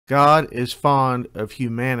God is fond of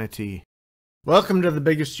humanity. Welcome to The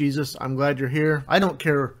Biggest Jesus. I'm glad you're here. I don't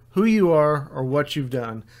care who you are or what you've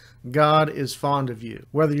done. God is fond of you.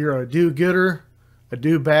 Whether you're a do-gooder, a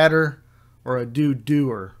do-badder, or a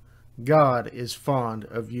do-doer, God is fond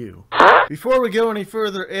of you. Before we go any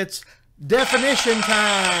further, it's definition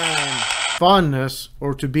time! Fondness,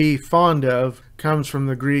 or to be fond of, comes from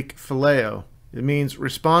the Greek phileo. It means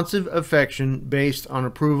responsive affection based on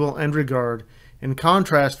approval and regard, in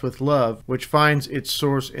contrast with love, which finds its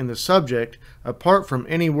source in the subject, apart from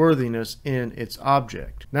any worthiness in its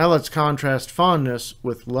object. Now let's contrast fondness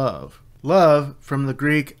with love. Love, from the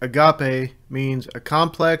Greek agape, means a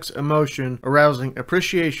complex emotion arousing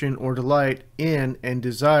appreciation or delight in and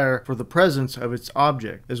desire for the presence of its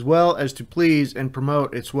object, as well as to please and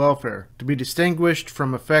promote its welfare. To be distinguished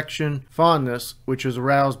from affection, fondness, which is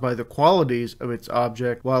aroused by the qualities of its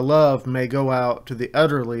object, while love may go out to the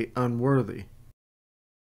utterly unworthy.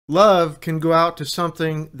 Love can go out to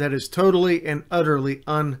something that is totally and utterly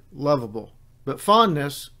unlovable, but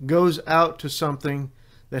fondness goes out to something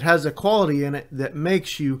that has a quality in it that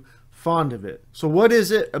makes you fond of it. So what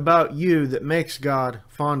is it about you that makes God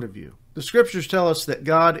fond of you? The scriptures tell us that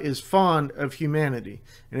God is fond of humanity,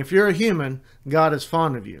 and if you're a human, God is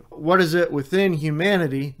fond of you. What is it within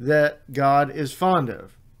humanity that God is fond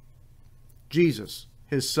of? Jesus,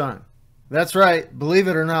 his son. That's right, believe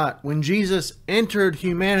it or not, when Jesus entered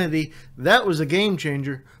humanity, that was a game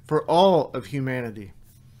changer for all of humanity.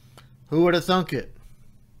 Who would have thunk it?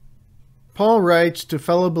 Paul writes to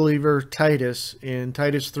fellow believer Titus in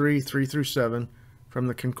Titus 3:3-7 from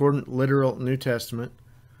the Concordant Literal New Testament,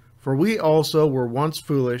 "For we also were once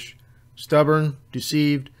foolish, stubborn,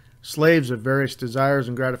 deceived, slaves of various desires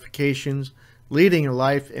and gratifications, leading a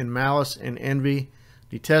life in malice and envy,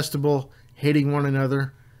 detestable, hating one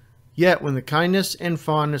another. Yet when the kindness and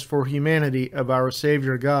fondness for humanity of our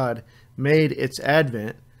Savior God made its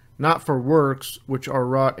advent, not for works which are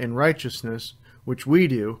wrought in righteousness, which we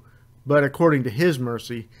do, but according to his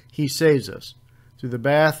mercy, he saves us, through the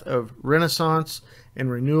bath of renaissance and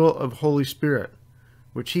renewal of Holy Spirit,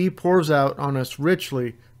 which he pours out on us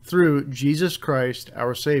richly through Jesus Christ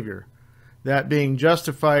our Savior, that being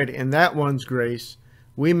justified in that one's grace,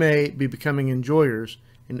 we may be becoming enjoyers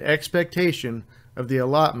in expectation of the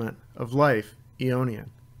allotment of life aeonian."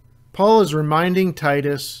 Paul is reminding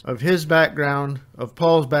Titus of his background, of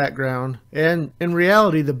Paul's background, and in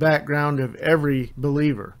reality the background of every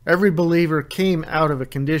believer. Every believer came out of a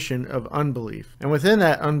condition of unbelief, and within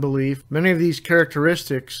that unbelief, many of these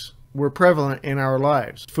characteristics were prevalent in our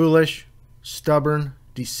lives. Foolish, stubborn,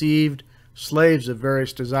 deceived, slaves of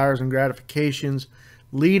various desires and gratifications,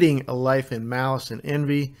 leading a life in malice and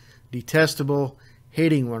envy, detestable,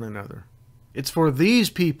 hating one another. It's for these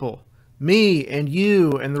people, me and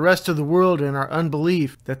you and the rest of the world in our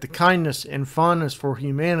unbelief, that the kindness and fondness for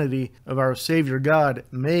humanity of our Savior God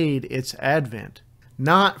made its advent.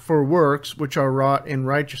 Not for works which are wrought in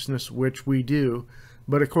righteousness which we do,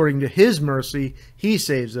 but according to his mercy he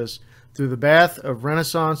saves us through the bath of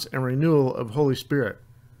renaissance and renewal of Holy Spirit.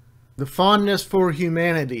 The fondness for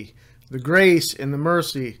humanity, the grace and the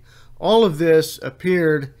mercy, all of this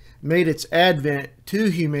made its advent to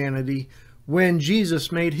humanity when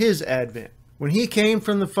Jesus made his advent. When he came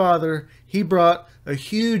from the Father, he brought a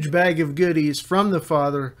huge bag of goodies from the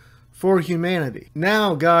Father for humanity.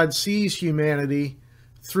 Now God sees humanity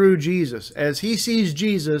through Jesus. As he sees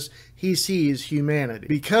Jesus, he sees humanity.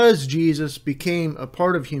 Because Jesus became a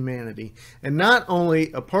part of humanity, and not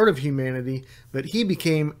only a part of humanity, but he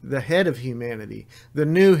became the head of humanity, the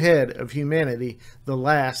new head of humanity, the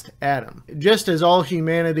last Adam. Just as all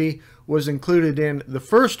humanity was included in the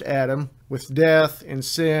first Adam, with death and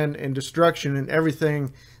sin and destruction and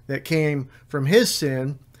everything that came from his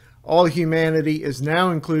sin, all humanity is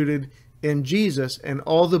now included in Jesus and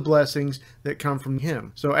all the blessings that come from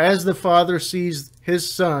him. So as the Father sees his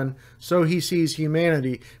Son, so he sees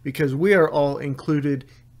humanity, because we are all included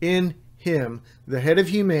in him, the head of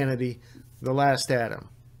humanity, the last Adam.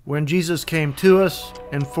 When Jesus came to us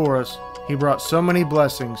and for us, he brought so many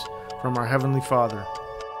blessings from our Heavenly Father.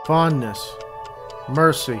 Fondness,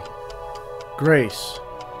 mercy, grace,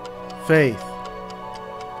 faith,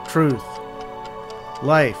 truth,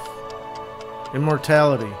 life,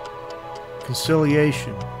 immortality,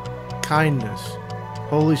 conciliation, kindness,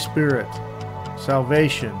 Holy Spirit,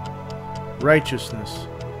 salvation, righteousness,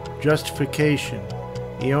 justification,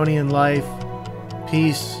 aeonian life,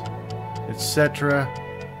 peace, etc.,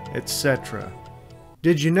 etc.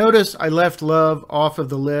 Did you notice I left love off of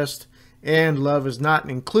the list, and love is not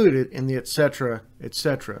included in the etc.,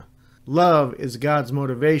 etc.? Love is God's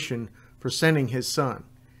motivation for sending his Son.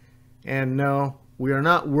 And no, we are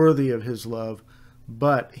not worthy of his love,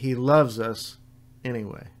 but he loves us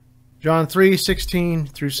anyway. John 3:16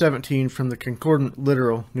 through 17 from the Concordant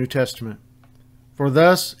Literal New Testament. For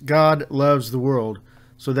thus God loves the world,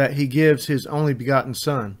 so that he gives his only begotten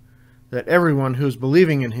Son, that everyone who is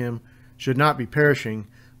believing in him should not be perishing,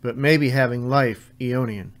 but may be having life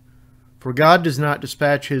aeonian. For God does not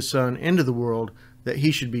dispatch his Son into the world that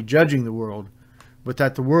he should be judging the world, but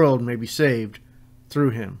that the world may be saved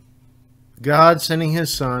through him. God sending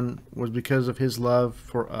his Son was because of his love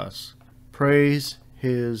for us. Praise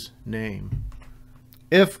his name.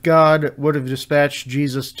 If God would have dispatched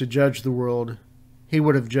Jesus to judge the world, he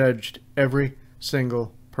would have judged every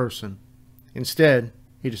single person. Instead,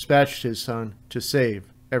 he dispatched his Son to save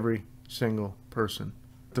every single person.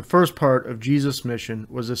 The first part of Jesus' mission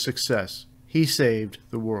was a success. He saved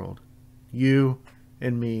the world. You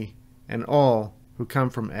and me and all who come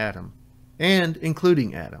from Adam, and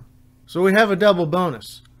including Adam. So we have a double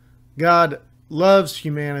bonus. God loves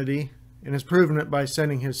humanity and has proven it by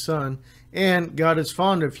sending his Son, and God is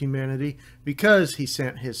fond of humanity because he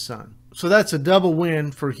sent his Son. So that's a double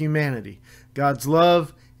win for humanity. God's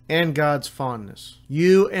love and God's fondness.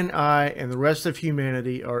 You and I and the rest of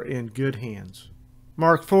humanity are in good hands.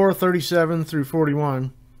 Mark 4:37 through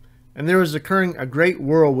 41. And there was occurring a great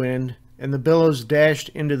whirlwind, and the billows dashed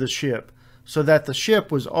into the ship, so that the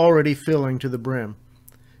ship was already filling to the brim.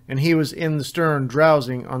 And he was in the stern,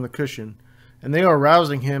 drowsing on the cushion. And they are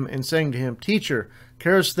rousing him, and saying to him, Teacher,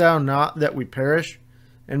 carest thou not that we perish?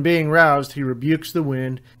 And being roused, he rebukes the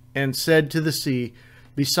wind, and said to the sea,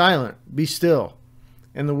 Be silent, be still.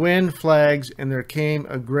 And the wind flags, and there came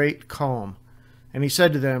a great calm. And he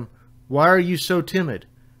said to them, Why are you so timid?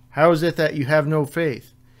 How is it that you have no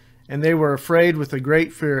faith? And they were afraid with a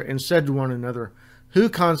great fear, and said to one another, Who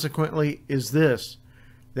consequently is this,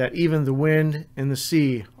 that even the wind and the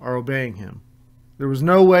sea are obeying him? There was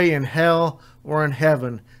no way in hell or in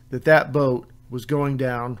heaven that that boat was going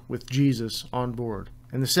down with Jesus on board.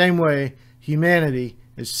 In the same way, humanity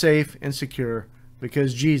is safe and secure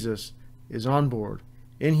because Jesus is on board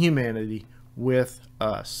in humanity with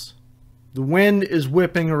us. The wind is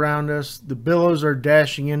whipping around us. The billows are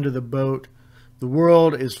dashing into the boat. The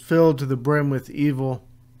world is filled to the brim with evil.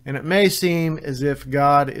 And it may seem as if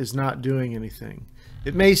God is not doing anything.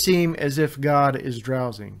 It may seem as if God is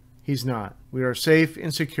drowsing. He's not. We are safe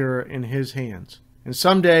and secure in his hands. And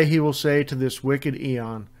someday he will say to this wicked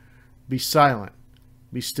eon, Be silent,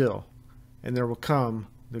 be still, and there will come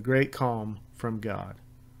the great calm from God,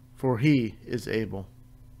 for he is able.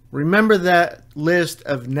 Remember that list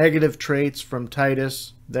of negative traits from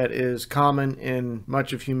Titus that is common in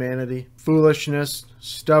much of humanity? Foolishness,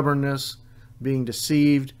 stubbornness, being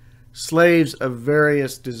deceived, slaves of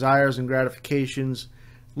various desires and gratifications,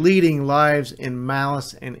 leading lives in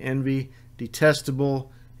malice and envy,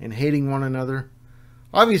 detestable and hating one another.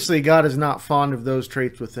 Obviously, God is not fond of those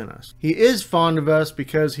traits within us. He is fond of us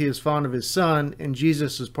because he is fond of his Son, and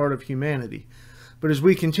Jesus is part of humanity. But as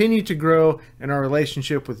we continue to grow in our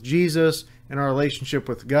relationship with Jesus and our relationship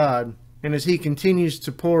with God, and as he continues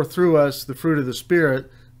to pour through us the fruit of the Spirit,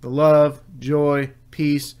 the love, joy,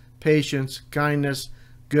 peace, patience, kindness,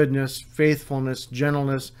 goodness, faithfulness,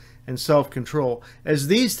 gentleness, and self-control, as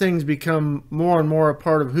these things become more and more a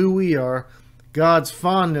part of who we are, God's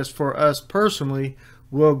fondness for us personally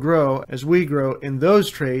will grow as we grow in those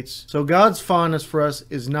traits. So God's fondness for us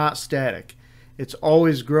is not static. It's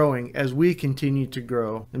always growing as we continue to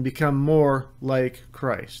grow and become more like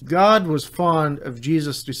Christ. God was fond of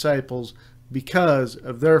Jesus' disciples because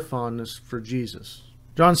of their fondness for Jesus.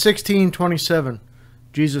 John 16:27,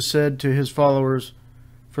 Jesus said to his followers,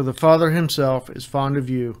 For the Father himself is fond of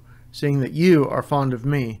you, seeing that you are fond of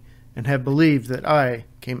me, and have believed that I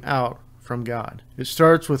came out from God. It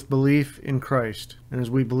starts with belief in Christ, and as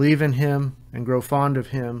we believe in him and grow fond of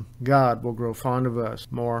him, God will grow fond of us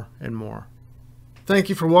more and more. Thank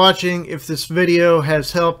you for watching. If this video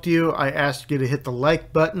has helped you, I ask you to hit the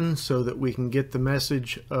like button so that we can get the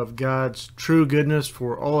message of God's true goodness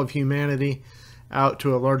for all of humanity out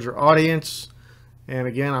to a larger audience. And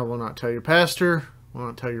again, I will not tell your pastor, I will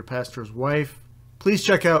not tell your pastor's wife. Please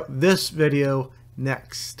check out this video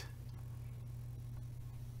next.